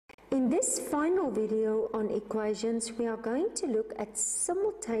In this final video on equations, we are going to look at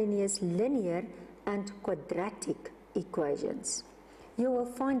simultaneous linear and quadratic equations. You will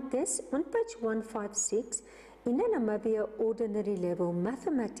find this on page 156 in the Namibian Ordinary Level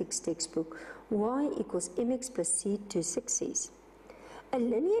Mathematics textbook, y equals mx plus c to success. A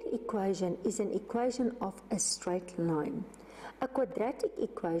linear equation is an equation of a straight line. A quadratic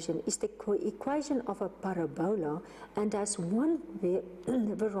equation is the equation of a parabola and has one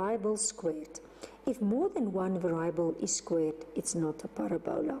variable squared. If more than one variable is squared, it's not a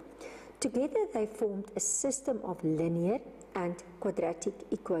parabola. Together they formed a system of linear and quadratic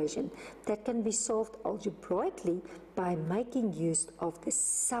equation that can be solved algebraically by making use of the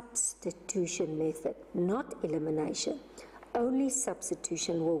substitution method, not elimination. Only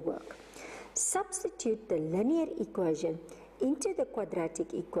substitution will work. Substitute the linear equation into the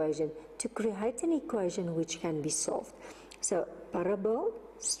quadratic equation to create an equation which can be solved. So, parabole,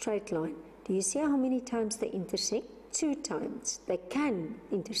 straight line. Do you see how many times they intersect? 2 times. They can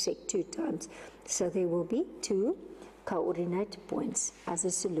intersect 2 times. So, there will be 2 coordinate points as a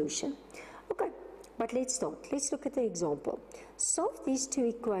solution. Okay, but let's start. Let's look at the example. Solve these 2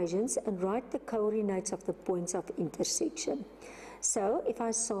 equations and write the coordinates of the points of intersection. So, if I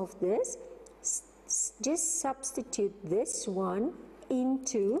solve this, just substitute this one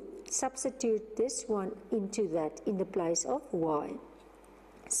into that in the place of y.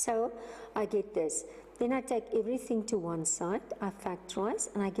 So I get this. Then I take everything to one side, I factorize,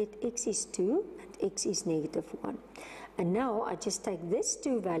 and I get x is 2 and x is negative 1. And now I just take these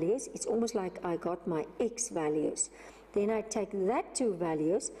 2 values. It's almost like I got my x values. Then I take that 2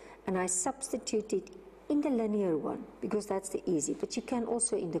 values and I substitute it in the linear one, because that's the easy, but you can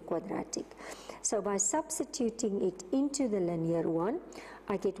also in the quadratic. So by substituting it into the linear one,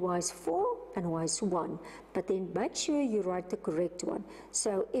 I get y is 4 and y is 1, but then make sure you write the correct one.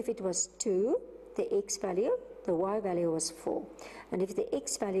 So if it was 2, the x value, the y value was 4, and if the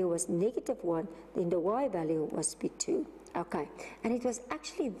x value was negative 1, then the y value must be 2. Okay, and it was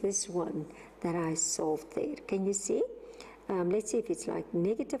actually this one that I solved there. Can you see? Let's see if it's like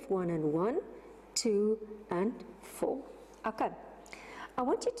negative 1 and 1, 2 and 4. Okay, I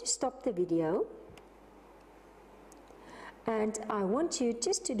want you to stop the video and I want you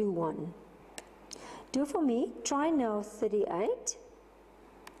just to do one. Do for me, try now 38,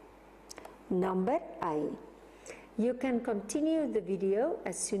 number A. You can continue the video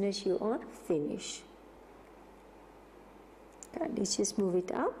as soon as you are finished. Okay, let's just move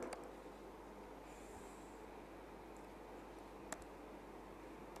it up.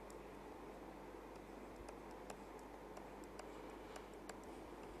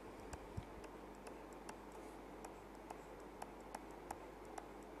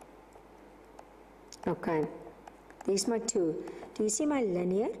 Okay, there's my 2. Do you see my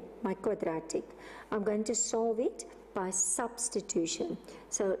linear, my quadratic? I'm going to solve it by substitution.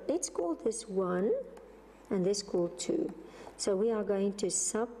 So let's call this 1 and this call 2. So we are going to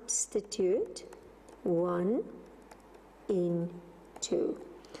substitute 1 in 2.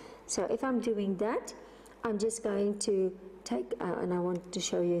 So if I'm doing that, I'm just going to take, and I want to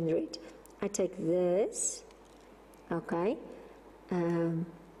show you in red. I take this, okay,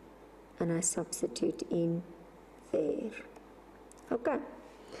 and I substitute in there. Okay,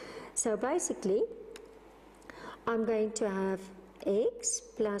 so basically I'm going to have x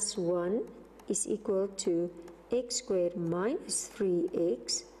plus 1 is equal to x squared minus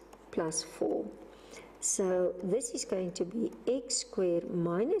 3x plus 4. So this is going to be x squared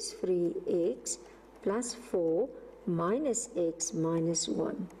minus 3x plus 4 minus x minus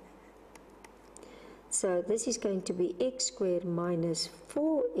 1. So this is going to be x squared minus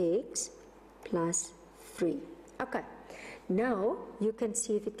 4x plus 3. Okay, now you can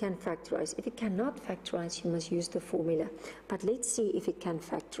see if it can factorize. If it cannot factorize, you must use the formula. But let's see if it can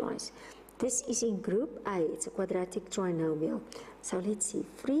factorize. This is in group A. It's a quadratic trinomial. So let's see,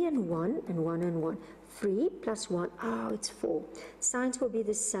 3 and 1 and 1 and 1. 3 plus 1, it's 4. Signs will be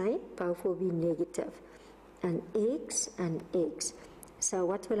the same, both will be negative. And x and x. So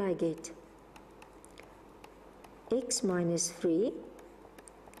what will I get? X minus 3,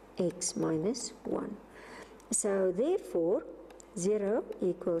 x minus 1. So therefore, 0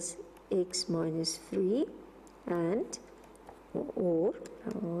 equals x minus 3 and or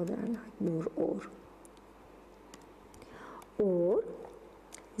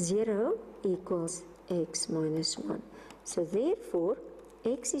 0 equals x minus 1. So therefore,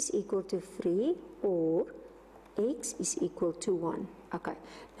 x is equal to 3 or x is equal to 1. Okay,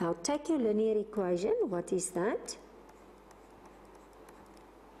 now take your linear equation. What is that?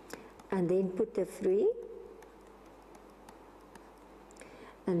 And then put the 3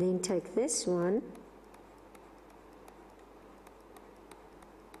 and then take this one,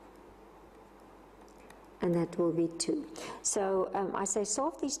 and that will be 2. So I say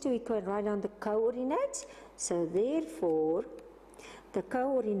solve these two equations, write down the coordinates. So therefore, the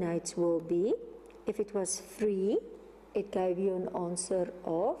coordinates will be, if it was 3, it gave you an answer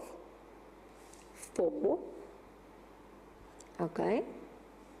of 4. Okay.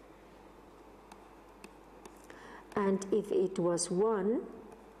 And if it was 1,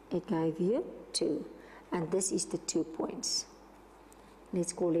 it gave you 2. And this is the 2 points.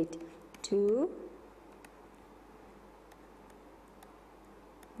 Let's call it 2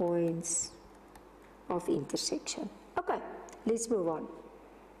 points of intersection. Okay, let's move on.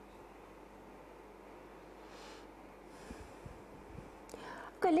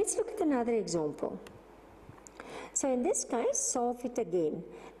 Okay, let's look at another example. So in this case, solve it again.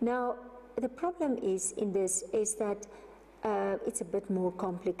 Now, the problem is in this is that it's a bit more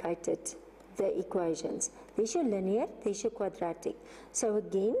complicated, the equations. There's your linear, there's your quadratic. So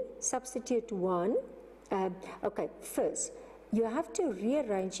again, substitute 1. Okay, first, you have to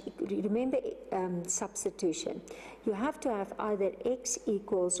rearrange, remember substitution. You have to have either x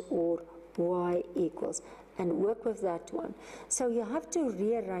equals or y equals, and work with that one. So you have to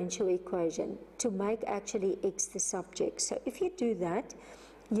rearrange your equation to make actually x the subject. So if you do that,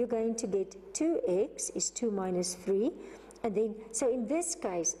 you're going to get 2x is 2 minus 3, and then, so in this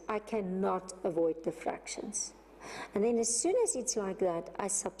case, I cannot avoid the fractions. And then as soon as it's like that, I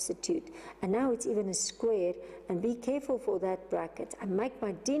substitute. And now it's even a square, and be careful for that bracket. I make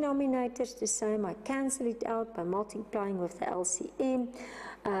my denominators the same, I cancel it out by multiplying with the LCM,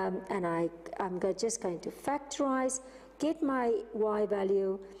 and I'm just going to factorize, get my y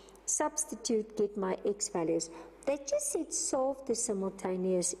value, substitute, get my x values. They just said solve the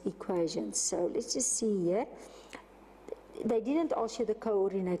simultaneous equations. So let's just see here. They didn't ask you the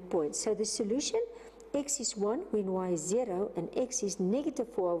coordinate points. So the solution, x is 1 when y is 0, and x is negative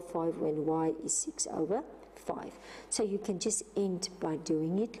 4 over 5 when y is 6 over 5. So you can just end by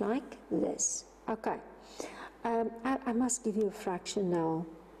doing it like this. Okay. I must give you a fraction now.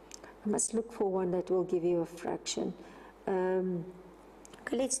 I must look for one that will give you a fraction.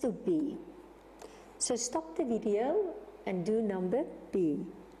 Okay, let's do b. So stop the video and do number b.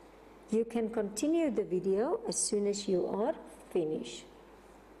 You can continue the video as soon as you are finished.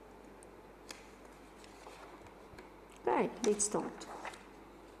 Right, let's start.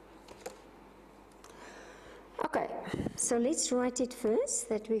 Okay, so let's write it first,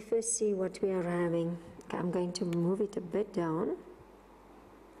 that we first see what we are having. Okay, I'm going to move it a bit down.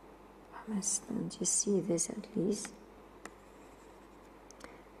 I must just see this at least.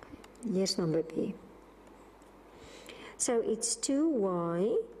 Okay, here's number b. So it's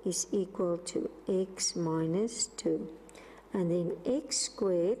 2y is equal to x minus 2. And then x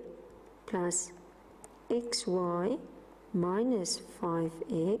squared plus xy minus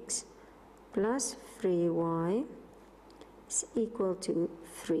 5x plus 3y is equal to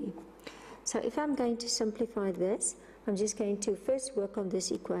 3. So if I'm going to simplify this, I'm just going to first work on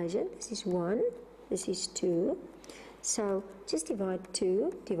this equation. This is 1, this is 2. So just divide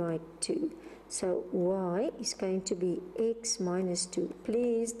 2, divide 2. So y is going to be x minus 2.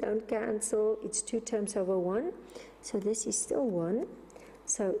 Please don't cancel. It's 2 terms over 1. So this is still 1.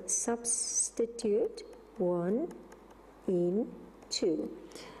 So substitute 1 in 2.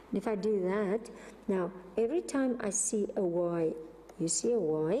 And if I do that, now every time I see a y, you see a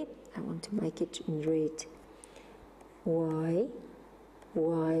y, I want to make it in red. Y,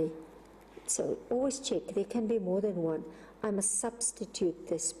 y. So always check, there can be more than one. I must substitute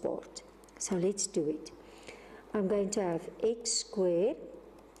this part. So let's do it. I'm going to have x squared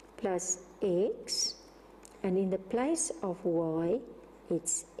plus x, and in the place of y,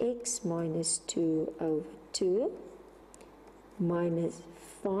 it's x minus 2 over 2 minus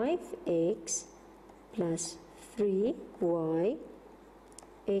 5x plus 3y,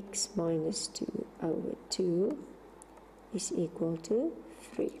 x minus 2 over 2 is equal to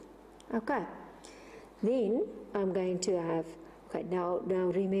 3. Okay, then I'm going to have, okay, now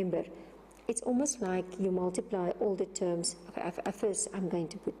remember, it's almost like you multiply all the terms. Okay, first I'm going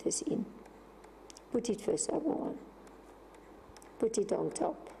to put this in. Put it first over 1. Put it on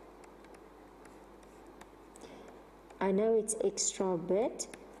top. I know it's extra bit,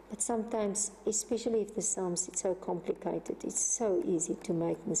 but sometimes, especially if the sums, it's so complicated, it's so easy to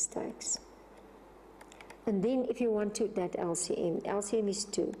make mistakes. And then if you want to, that LCM is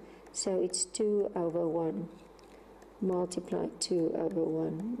 2. So it's 2 over 1. Multiply 2 over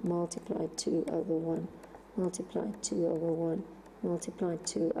 1, multiply 2 over 1, multiply 2 over 1, multiply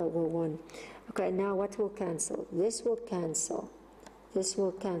 2 over 1. Okay, now what will cancel? This will cancel. this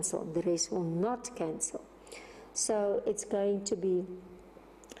will cancel, the rest will not cancel. So it's going to be,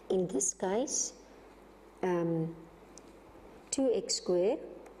 in this case, 2x squared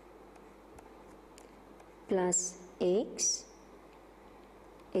plus x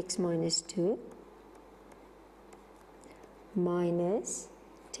minus 2 minus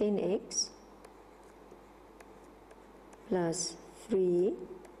 10x plus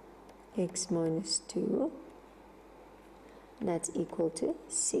 3x minus 2, that's equal to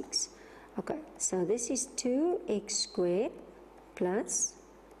 6. Okay, so this is 2x squared plus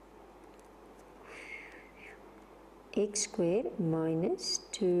x squared minus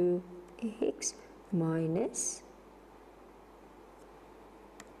 2x minus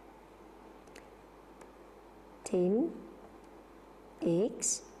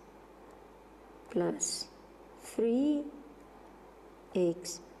 10x plus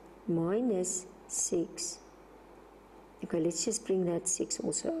 3x minus 6. Okay, let's just bring that 6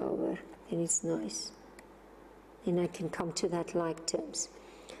 also over, then it's nice. Then I can come to that like terms.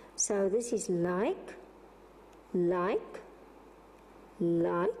 So this is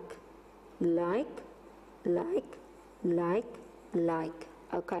like.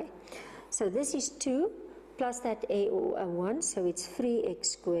 Okay, so this is 2 plus that a or a 1, so it's 3x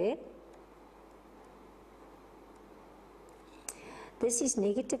squared. This is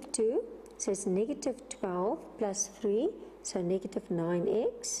negative 2, so it's negative 12 plus 3, so negative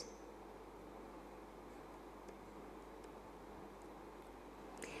 9x.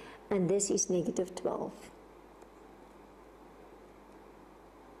 And this is negative 12.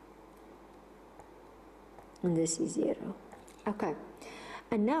 And this is 0. Okay,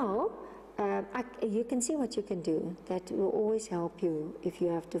 and now you can see what you can do. That will always help you if you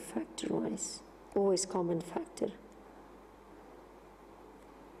have to factorize. Always common factor.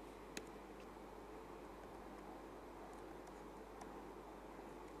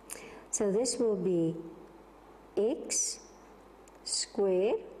 So this will be x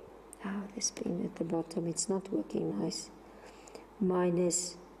squared, this pen at the bottom, it's not working nice,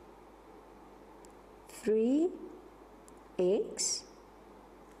 minus 3x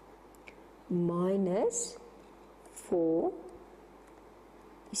minus 4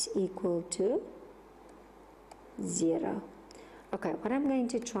 is equal to 0. Okay, what I'm going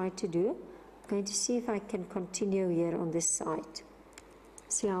to try to do, I'm going to see if I can continue here on this side.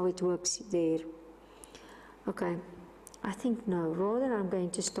 See how it works there. Okay, I think no, rather I'm going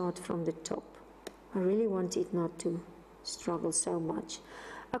to start from the top. I really want it not to struggle so much.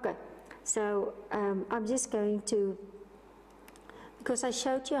 Okay, so I'm just going to, because I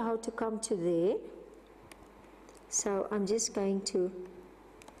showed you how to come to there, so I'm just going to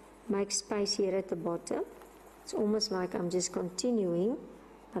make space here at the bottom. It's almost like I'm just continuing,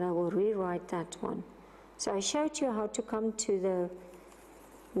 but I will rewrite that one. So I showed you how to come to the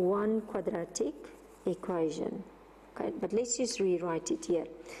one quadratic equation. Okay, but let's just rewrite it here.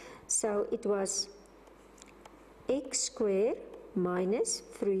 So it was x squared minus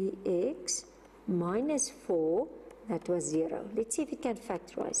 3x minus 4, that was 0. Let's see if we can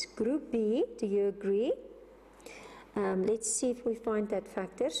factorize. Group B, do you agree? Let's see if we find that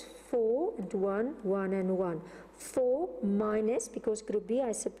factors. 4 and 1, 1 and 1. 4 minus, because group B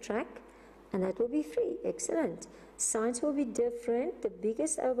I subtract, and that will be 3. Excellent. Signs will be different. The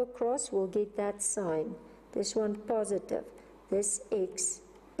biggest over cross will get that sign. This one positive. This x,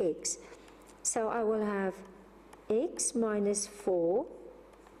 x. So I will have x minus 4,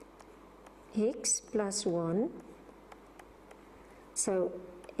 x plus 1. So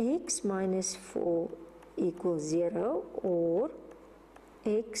x minus 4 equals 0, or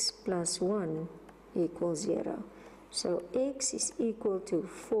x plus 1 equals 0. So x is equal to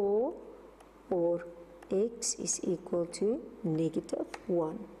 4, or x is equal to negative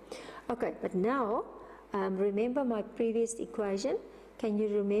 1. Okay, but now remember my previous equation. Can you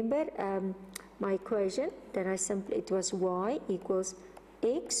remember my equation that it was y equals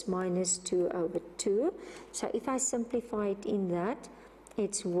x minus 2 over 2. So if I simplify it in that,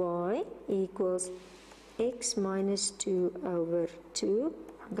 it's y equals x minus 2 over 2.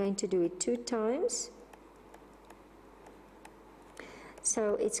 I'm going to do it 2 times.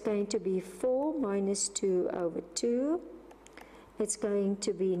 So it's going to be 4 minus 2 over 2. It's going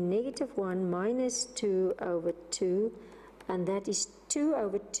to be negative 1 minus 2 over 2. And that is 2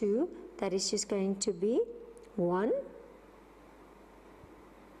 over 2. That is just going to be 1.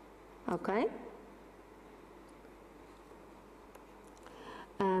 Okay.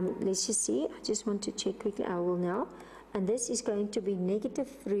 Let's just see. I just want to check quickly. I will now. And this is going to be negative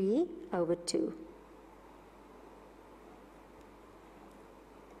 3 over 2.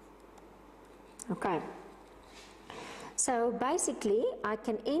 Okay. So basically, I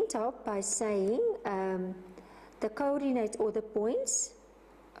can end up by saying the coordinates or the points.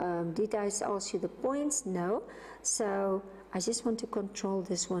 Did I ask you the points? No. So I just want to control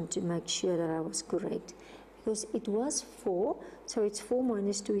this one to make sure that I was correct. Because it was 4, so it's 4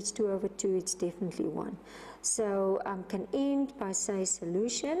 minus 2, it's 2 over 2, it's definitely 1. So I can end by saying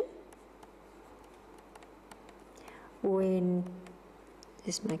solution when,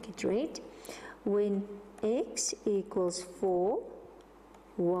 let's make it red, when x equals 4,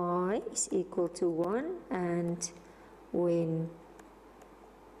 y is equal to 1, and when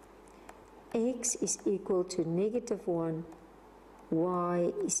x is equal to -1,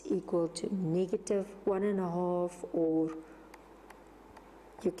 y is equal to -1.5, or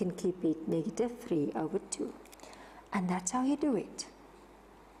you can keep it -3 over 2. And that's how you do it.